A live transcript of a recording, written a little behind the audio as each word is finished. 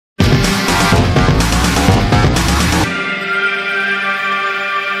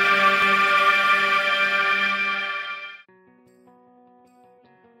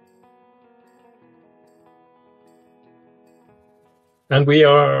And we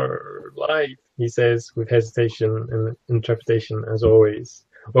are live, he says, with hesitation and interpretation, as always.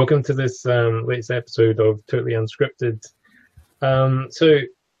 Welcome to this latest episode of Totally Unscripted. So,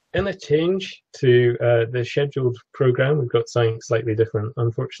 in a change to the scheduled program, we've got something slightly different.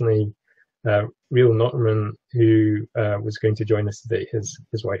 Unfortunately, Real Notterman, who was going to join us today,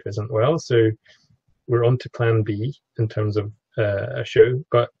 his wife isn't well, so we're on to plan B in terms of a show,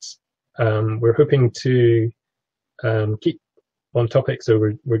 but we're hoping to keep on topic, so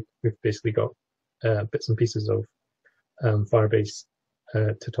we've basically got bits and pieces of Firebase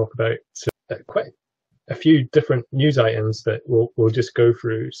to talk about. So quite a few different news items that we'll just go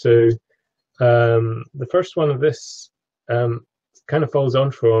through. So the first one of this kind of follows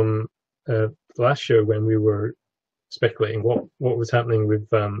on from the last show when we were speculating what was happening with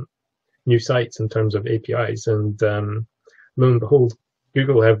new sites in terms of APIs, and lo and behold,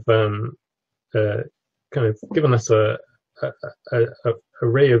 Google have kind of given us a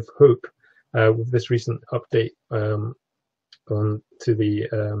ray of hope with this recent update on to the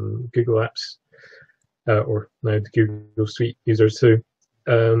Google Apps or now the Google Suite users. So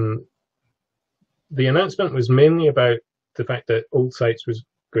the announcement was mainly about the fact that old sites was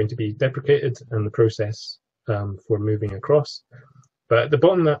going to be deprecated and the process for moving across. But at the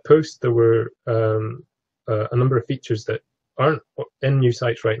bottom of that post, there were a number of features that aren't in new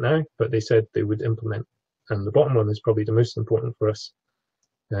sites right now, but they said they would implement. And the bottom one is probably the most important for us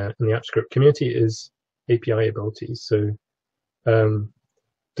in the Apps Script community, is API abilities. So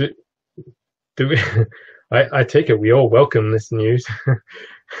do we, I take it we all welcome this news.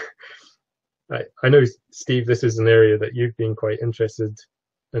 I know, Steve, this is an area that you've been quite interested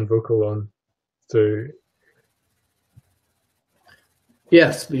and vocal on. So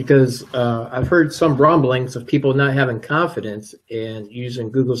yes, because I've heard some rumblings of people not having confidence in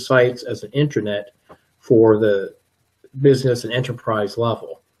using Google Sites as an intranet for the business and enterprise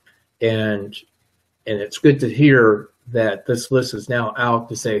level, and it's good to hear that this list is now out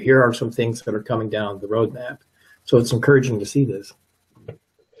to say here are some things that are coming down the roadmap. So it's encouraging to see this.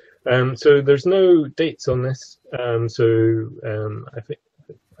 So there's no dates on this. I think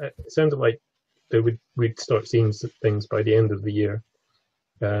it sounded like we'd start seeing things by the end of the year,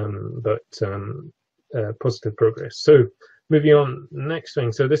 but positive progress. So moving on, next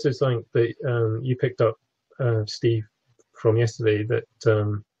thing. So this is something that you picked up, Steve, from yesterday, that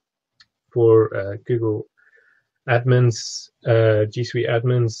for Google admins, G Suite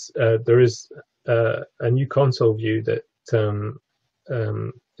admins, there is a new console view that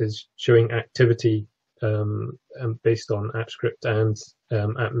is showing activity based on Apps Script and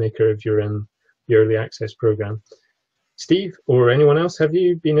App Maker if you're in the early access program. Steve, or anyone else, have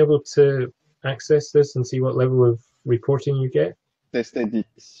you been able to access this and see what level of reporting you get? Tested it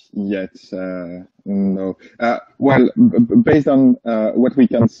yet? No. Well, based on what we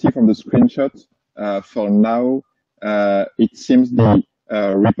can see from the screenshot, for now, it seems the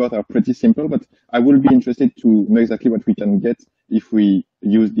reports are pretty simple, but I will be interested to know exactly what we can get if we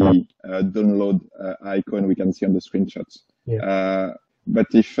use the download icon we can see on the screenshots. Yeah. But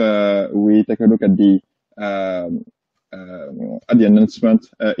if we take a look at the announcement,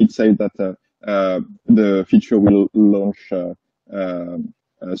 it says that the feature will launch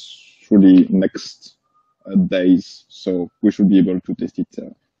through the next days, so we should be able to test it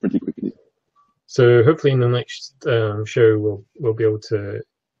pretty quickly. So hopefully in the next show we'll be able to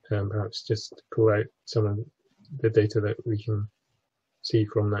perhaps just pull out some of the data that we can see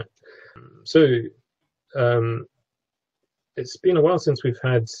from that. So it's been a while since we've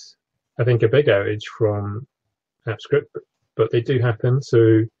had, I think, a big outage from Apps Script, but they do happen.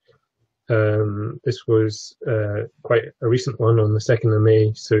 So this was quite a recent one on the 2nd of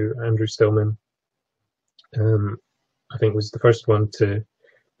May. So Andrew Stillman, I think, was the first one to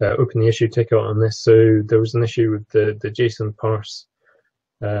open the issue ticket on this. So there was an issue with the JSON parse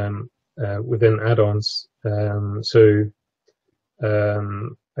within add-ons.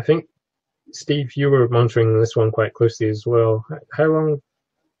 I think, Steve, you were monitoring this one quite closely as well. How long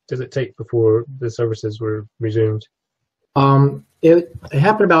does it take before the services were resumed? It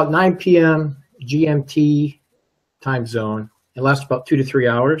happened about 9 p.m. GMT time zone. It lasts about 2 to 3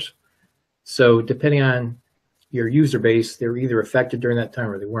 hours. So depending on your user base, they were either affected during that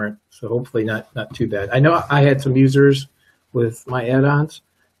time or they weren't. So hopefully not too bad. I know I had some users with my add-ons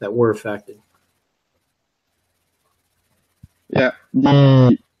that were affected. Yeah,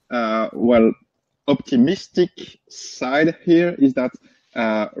 the well, optimistic side here is that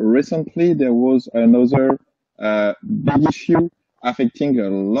recently there was another big issue affecting a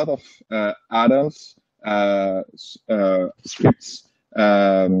lot of add-ons scripts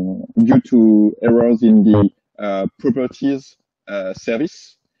due to errors in the properties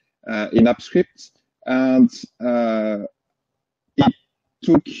service in Apps Script, and it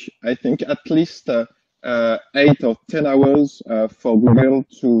took, I think, at least 8 or 10 hours for Google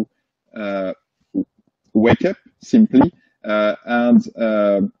to wake up simply and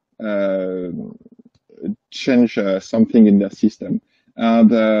change something in their system.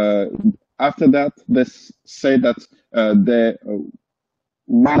 And after that, they say that they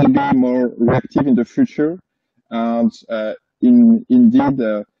will be more reactive in the future. And indeed,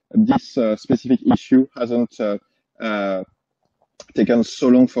 this specific issue hasn't taken so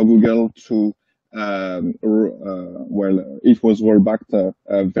long for Google to, well, it was rolled back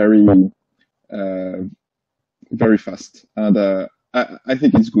very fast. And I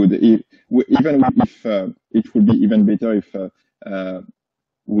think it's good. Even if it would be even better if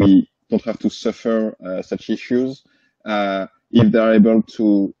we don't have to suffer such issues, if they're able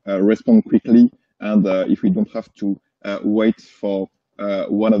to respond quickly, and if we don't have to wait for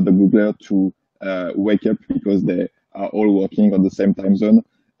one of the Googlers to wake up because they are all working on the same time zone,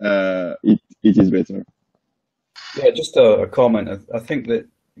 it is better. Yeah, just a comment. I think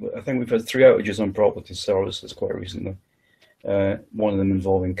we've had 3 outages on property services quite recently. One of them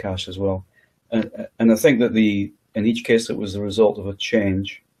involving cache as well, and I think that in each case it was the result of a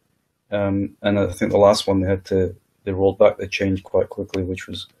change, and I think the last one they rolled back the change quite quickly, which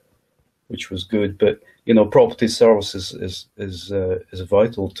was good. But you know, property services is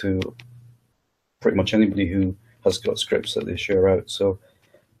vital to pretty much anybody who has got scripts that they share out. So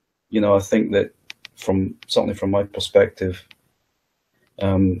you know, I think that certainly from my perspective,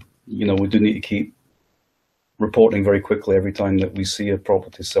 you know, we do need to keep reporting very quickly every time that we see a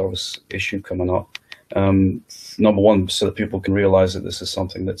property service issue coming up. Number one, so that people can realize that this is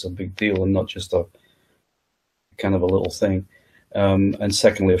something that's a big deal and not just a kind of a little thing. And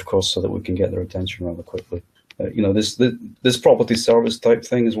secondly, of course, so that we can get their attention rather quickly. You know, this property service type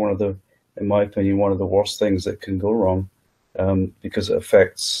thing is one of the, in my opinion, one of the worst things that can go wrong, because it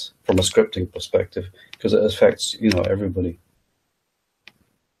affects, from a scripting perspective, because it affects, you know, everybody.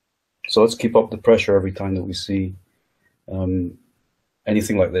 So let's keep up the pressure every time that we see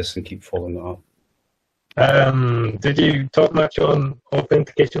anything like this and keep following it up. Did you talk much on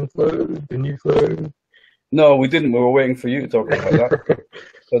authentication flow, the new flow? No, we didn't. We were waiting for you to talk about that.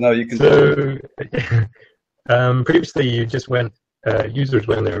 So now you can. So previously you just went, users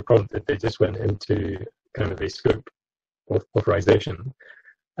when they were prompted, they just went into kind of a scope of authorization.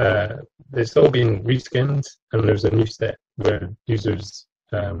 It's all been reskinned, and there's a new step where users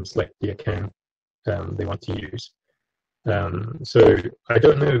select the account they want to use. So I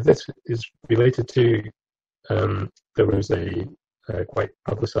don't know if this is related to, there was a quite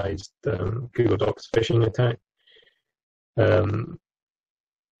publicized Google Docs phishing attack,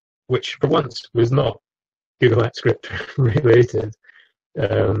 which for once was not Google Apps Script related.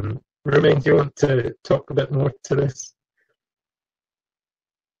 Romain, do you want to talk a bit more to this?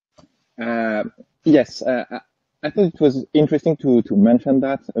 Yes, I thought it was interesting to mention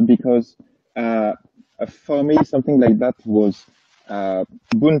that, because for me, something like that was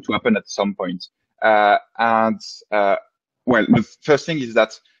bound to happen at some point. Well, the first thing is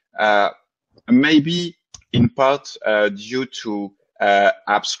that maybe in part due to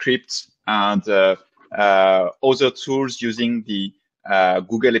Apps Script and other tools using the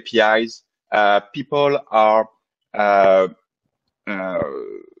Google APIs, people are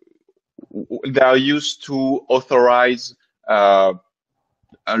they are used to authorize a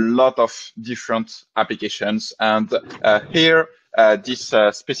lot of different applications, and here this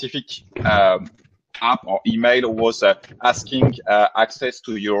specific app or email was asking access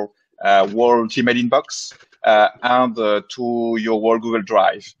to your whole Gmail inbox and to your whole Google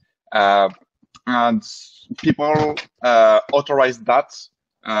Drive, and people authorized that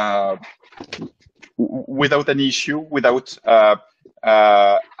without any issue, without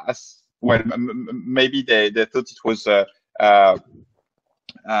well, maybe they thought it was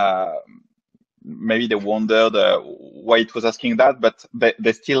maybe they wondered why it was asking that, but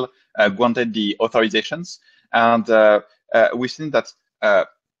they still granted the authorizations. And we've seen that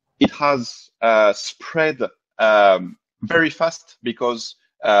it has spread very fast, because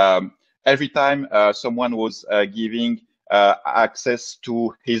every time someone was giving access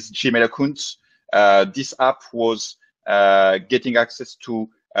to his Gmail account, this app was getting access to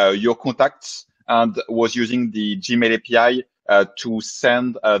your contacts and was using the Gmail API to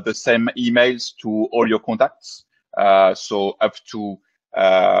send the same emails to all your contacts. So up to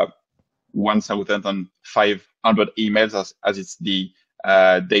 1,500 emails as it's the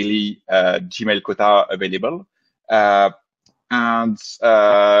daily Gmail quota available. and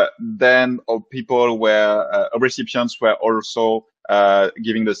then people were recipients were also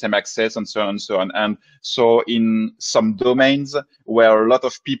giving the same access, and so on and so on. And so in some domains where a lot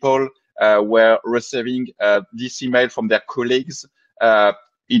of people were receiving this email from their colleagues,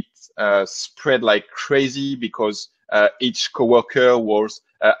 it spread like crazy, because each coworker was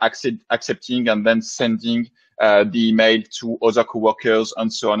accepting and then sending the email to other coworkers,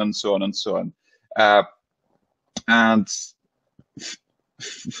 and so on and so on and so on. And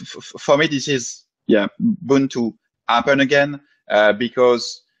for me, this is bound to happen again,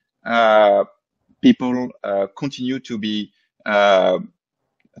 because people continue to be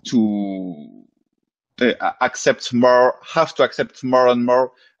accept more, have to accept more and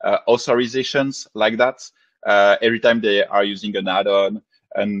more authorizations like that every time they are using an add-on,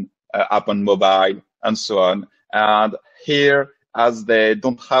 an app on mobile, and so on. And here, as they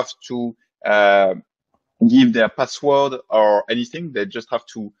don't have to give their password or anything, they just have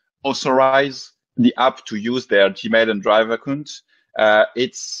to authorize the app to use their Gmail and Drive account.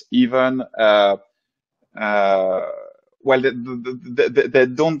 It's even well, they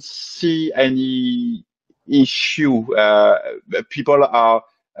don't see any issue. People are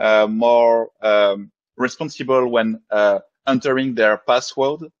more responsible when entering their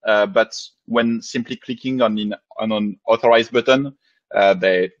password, but when simply clicking on an authorize button,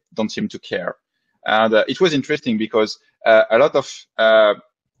 they don't seem to care. And it was interesting because a lot of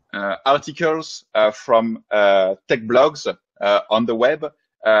articles from tech blogs on the web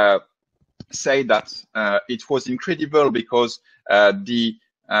say that it was incredible, because the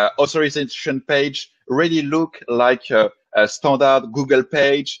authorization page really looked like a standard Google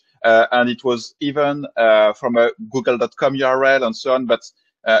page, and it was even from a google.com URL and so on. But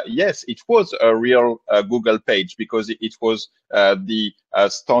yes, it was a real Google page, because it was the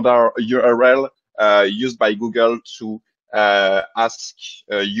standard URL used by Google to ask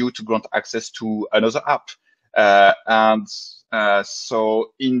you to grant access to another app. And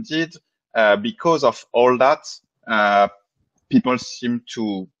so indeed, because of all that, people seem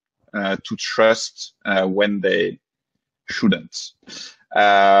to trust when they shouldn't.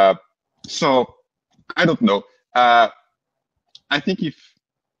 So I don't know. I think if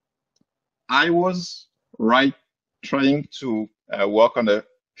I was trying to work on a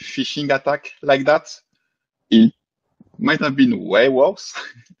phishing attack like that, it might have been way worse.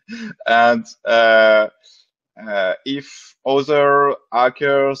 And if other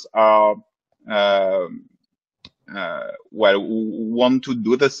hackers are want to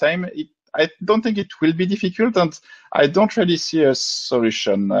do the same, I don't think it will be difficult, and I don't really see a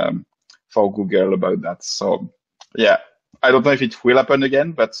solution for Google about that. So yeah, I don't know if it will happen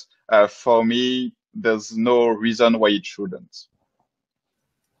again, but for me, there's no reason why it shouldn't.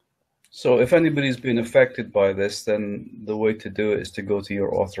 So if anybody's been affected by this, then the way to do it is to go to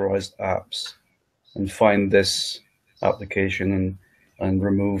your authorized apps and find this application and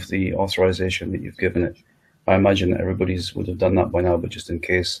remove the authorization that you've given it. I imagine that everybody's would have done that by now, but just in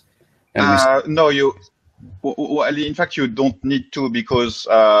case. No, well, in fact, you don't need to, because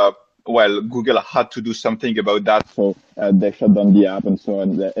well, Google had to do something about that, so they shut down the app and so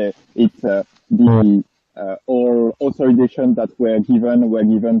on. It's the all authorizations that were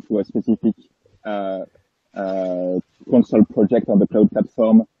given to a specific console project on the cloud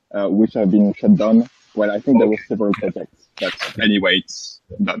platform, which have been shut down. Well, I think there were several projects, but anyway, it's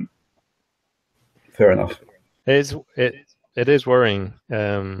done. Fair enough. It is worrying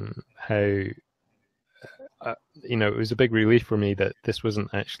how it was a big relief for me that this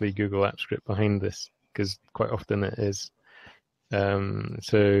wasn't actually Google Apps Script behind this, because quite often it is.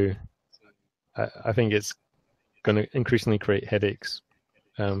 So I think it's going to increasingly create headaches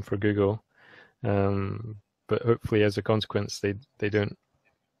for Google, but hopefully as a consequence they don't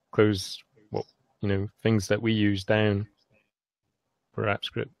close things that we use down for Apps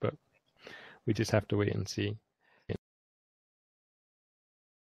Script, but we just have to wait and see.